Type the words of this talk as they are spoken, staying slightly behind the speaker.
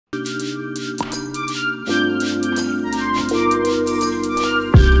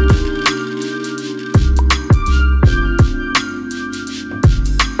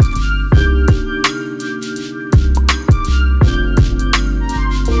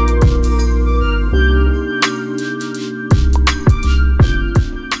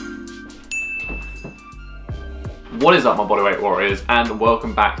What is up, my bodyweight warriors, and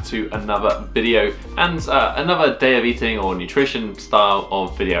welcome back to another video and another day of eating or nutrition style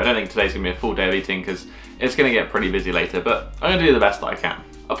of video. I don't think today's gonna be a full day of eating because it's gonna get pretty busy later, but I'm gonna do the best that I can.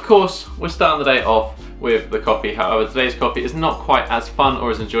 Of course, we're starting the day off with the coffee. However, today's coffee is not quite as fun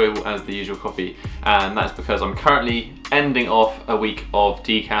or as enjoyable as the usual coffee, and that's because I'm currently ending off a week of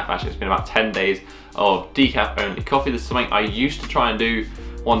decaf. Actually, it's been about 10 days of decaf only coffee. This is something I used to try and do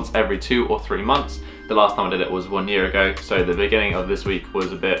once every 2 or 3 months. The last time I did it was 1 year ago, so the beginning of this week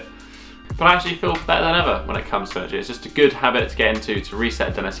was a bit, but I actually feel better than ever when it comes to energy. It's just a good habit to get into to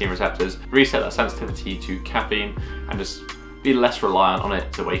reset adenosine receptors, reset that sensitivity to caffeine, and just be less reliant on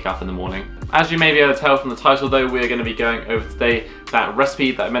it to wake up in the morning. As you may be able to tell from the title though, we're going to be going over today that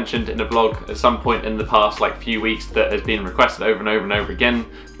recipe that I mentioned in a vlog at some point in the past like few weeks that has been requested over and over and over again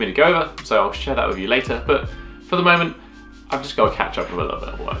for me to go over, so I'll share that with you later, but for the moment I've just got to catch up with a little bit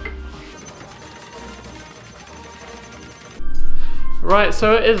of work. Right,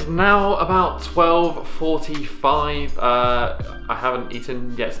 so it is now about 12:45. I haven't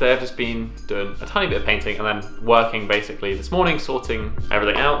eaten yet today. I've just been doing a tiny bit of painting and then working basically this morning, sorting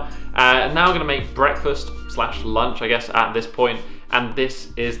everything out. And now I'm gonna make breakfast / lunch, I guess, at this point. And this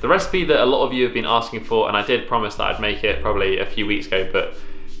is the recipe that a lot of you have been asking for, and I did promise that I'd make it probably a few weeks ago, but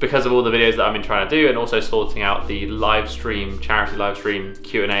because of all the videos that I've been trying to do and also sorting out the live stream, charity live stream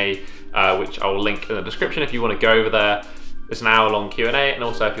Q&A, which I'll link in the description if you wanna go over there. It's an hour-long Q&A, and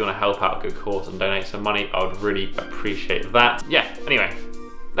also if you want to help out a good cause and donate some money, I would really appreciate that. Yeah, anyway,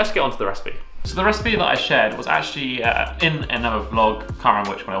 let's get on to the recipe. So the recipe that I shared was actually in another vlog, can't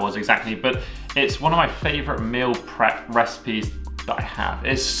remember which one it was exactly, but it's one of my favorite meal prep recipes that I have.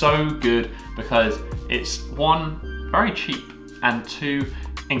 It's so good because it's one, very cheap, and two,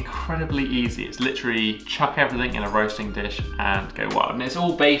 incredibly easy. It's literally chuck everything in a roasting dish and go wild. And it's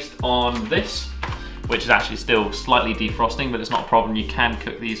all based on this, which is actually still slightly defrosting, but it's not a problem. You can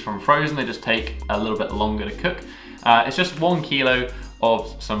cook these from frozen. They just take a little bit longer to cook. It's just 1 kilo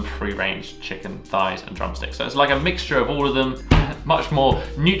of some free-range chicken thighs and drumsticks. So it's like a mixture of all of them, much more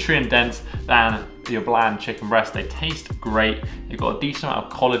nutrient dense than your bland chicken breast. They taste great. You've got a decent amount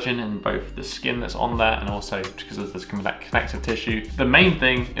of collagen in both the skin that's on there and also because of this connective tissue. The main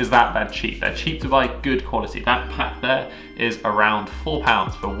thing is that they're cheap. They're cheap to buy, good quality. That pack there is around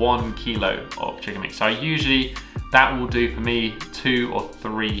 £4 for 1 kilo of chicken meat. So usually that will do for me 2 or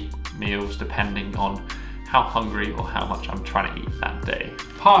 3 meals depending on how hungry or how much I'm trying to eat that day.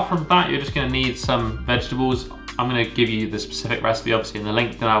 Apart from that, you're just gonna need some vegetables. I'm gonna give you the specific recipe obviously in the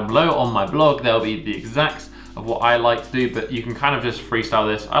link down below on my blog. There'll be the exacts of what I like to do, but you can kind of just freestyle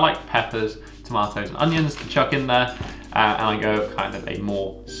this. I like peppers, tomatoes, and onions to chuck in there, and I go kind of a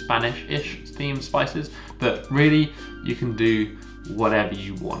more Spanish-ish themed spices, but really you can do whatever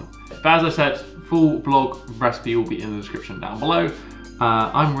you want. But as I said, full blog recipe will be in the description down below.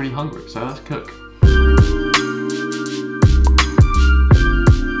 I'm really hungry, so let's cook.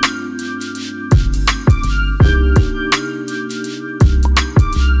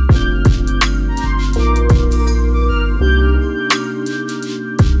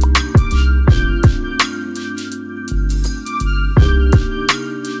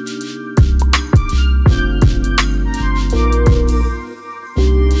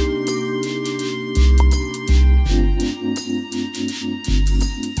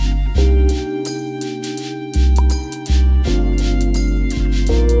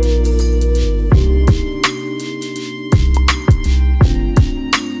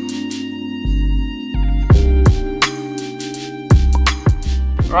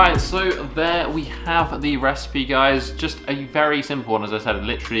 Right, so there we have the recipe, guys. Just a very simple one, as I said. It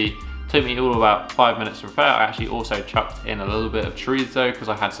literally took me all about 5 minutes to prepare. I actually also chucked in a little bit of chorizo because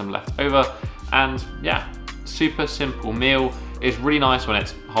I had some left over. And yeah, super simple meal. It's really nice when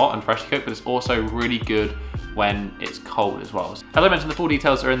it's hot and freshly cooked, but it's also really good when it's cold as well. As I mentioned, the full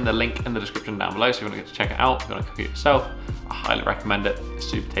details are in the link in the description down below, so if you want to get to check it out, if you want to cook it yourself, I highly recommend it. It's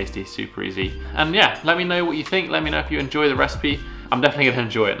super tasty, super easy. And yeah, let me know what you think. Let me know if you enjoy the recipe. I'm definitely gonna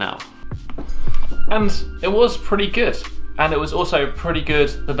enjoy it now. And it was pretty good. And it was also pretty good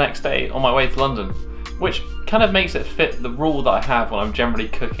the next day on my way to London, which kind of makes it fit the rule that I have when I'm generally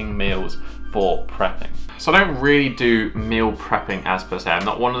cooking meals for prepping. So I don't really do meal prepping as per se. I'm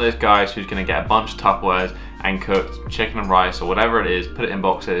not one of those guys who's gonna get a bunch of Tupperwares and cook chicken and rice or whatever it is, put it in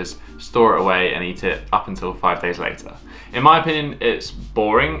boxes, store it away and eat it up until 5 days later. In my opinion, it's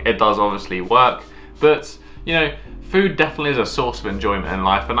boring. It does obviously work, but you know, food definitely is a source of enjoyment in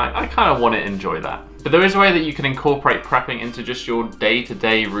life, and I kind of want to enjoy that. But there is a way that you can incorporate prepping into just your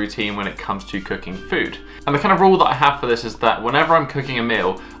day-to-day routine when it comes to cooking food. And the kind of rule that I have for this is that whenever I'm cooking a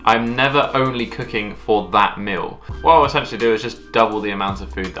meal, I'm never only cooking for that meal. What I'll essentially do is just double the amount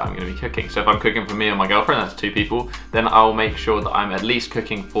of food that I'm going to be cooking. So if I'm cooking for me and my girlfriend, that's 2 people, then I'll make sure that I'm at least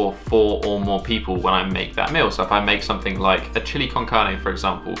cooking for 4 or more people when I make that meal. So if I make something like a chili con carne, for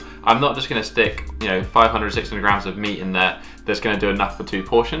example, I'm not just going to stick, 500, 600 grams of meat in there that's going to do enough for 2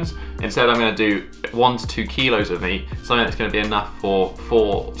 portions. Instead, I'm going to do 1 to 2 kilos of meat, something that's going to be enough for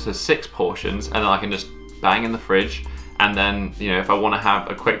 4 to 6 portions, and then I can just bang in the fridge. And then, if I want to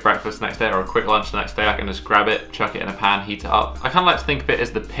have a quick breakfast the next day or a quick lunch the next day, I can just grab it, chuck it in a pan, heat it up. I kind of like to think of it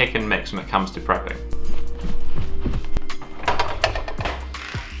as the pick and mix when it comes to prepping.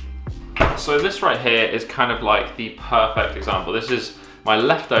 So this right here is kind of like the perfect example. This is my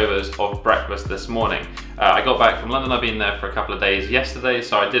leftovers of breakfast this morning. I got back from London. I've been there for a couple of days yesterday,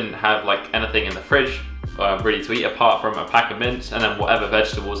 so I didn't have like anything in the fridge ready to eat apart from a pack of mince and then whatever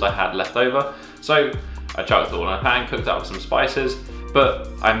vegetables I had left over. So I chucked it all in a pan, cooked it up with some spices, but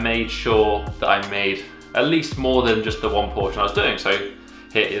I made sure that I made at least more than just the 1 portion I was doing. So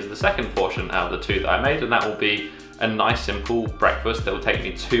here is the second portion out of the 2 that I made, and that will be a nice simple breakfast that will take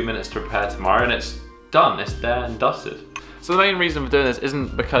me 2 minutes to prepare tomorrow, and it's done, it's there and dusted. So the main reason for doing this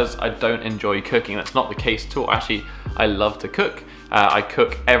isn't because I don't enjoy cooking. That's not the case at all. Actually, I love to cook. I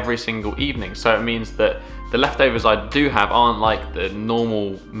cook every single evening, so it means that the leftovers I do have aren't like the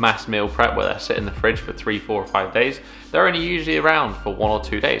normal mass meal prep where they sit in the fridge for 3, 4 or 5 days. They're only usually around for 1 or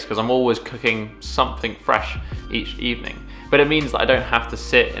 2 days because I'm always cooking something fresh each evening. But it means that I don't have to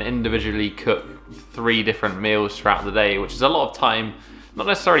sit and individually cook 3 different meals throughout the day, which is a lot of time, not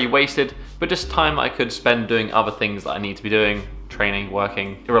necessarily wasted, but just time I could spend doing other things that I need to be doing, training,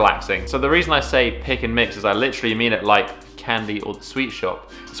 working, relaxing. So the reason I say pick and mix is I literally mean it like candy or the sweet shop.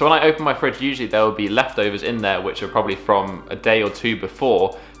 So when I open my fridge, usually there will be leftovers in there which are probably from a day or 2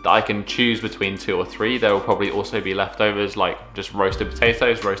 before that I can choose between 2 or 3. There will probably also be leftovers like just roasted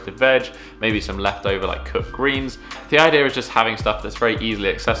potatoes, roasted veg, maybe some leftover like cooked greens. The idea is just having stuff that's very easily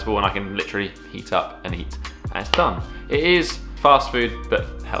accessible and I can literally heat up and eat, and it's done. It is fast food, but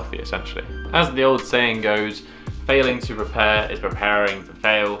healthy essentially. As the old saying goes, failing to prepare is preparing to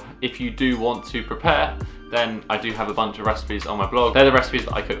fail. If you do want to prepare, then I do have a bunch of recipes on my blog. They're the recipes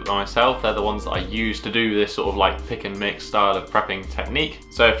that I cook by myself. They're the ones that I use to do this sort of like pick and mix style of prepping technique.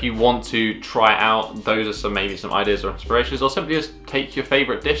 So if you want to try it out, those are maybe some ideas or inspirations, or simply just take your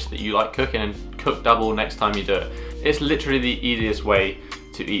favorite dish that you like cooking and cook double next time you do it. It's literally the easiest way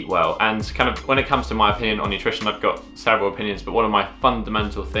to eat well. And kind of when it comes to my opinion on nutrition, I've got several opinions, but one of my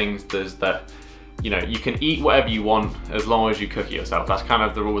fundamental things is that you can eat whatever you want as long as you cook it yourself. That's kind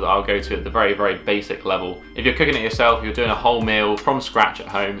of the rule that I'll go to at the very, very basic level. If you're cooking it yourself, you're doing a whole meal from scratch at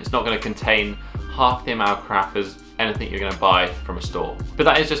home, it's not going to contain half the amount of crap as anything you're going to buy from a store. But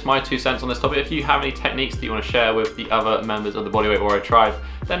that is just my 2 cents on this topic. If you have any techniques that you want to share with the other members of the Bodyweight Warrior tribe,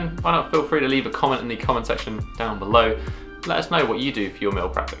 then why not feel free to leave a comment in the comment section down below. Let us know what you do for your meal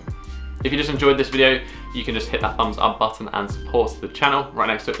prepping. If you just enjoyed this video, you can just hit that thumbs up button and support the channel. Right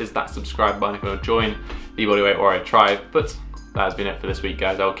next to it is that subscribe button if you want to join the Bodyweight Warrior tribe. But that has been it for this week,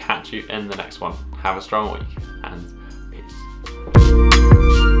 guys. I'll catch you in the next one. Have a strong week and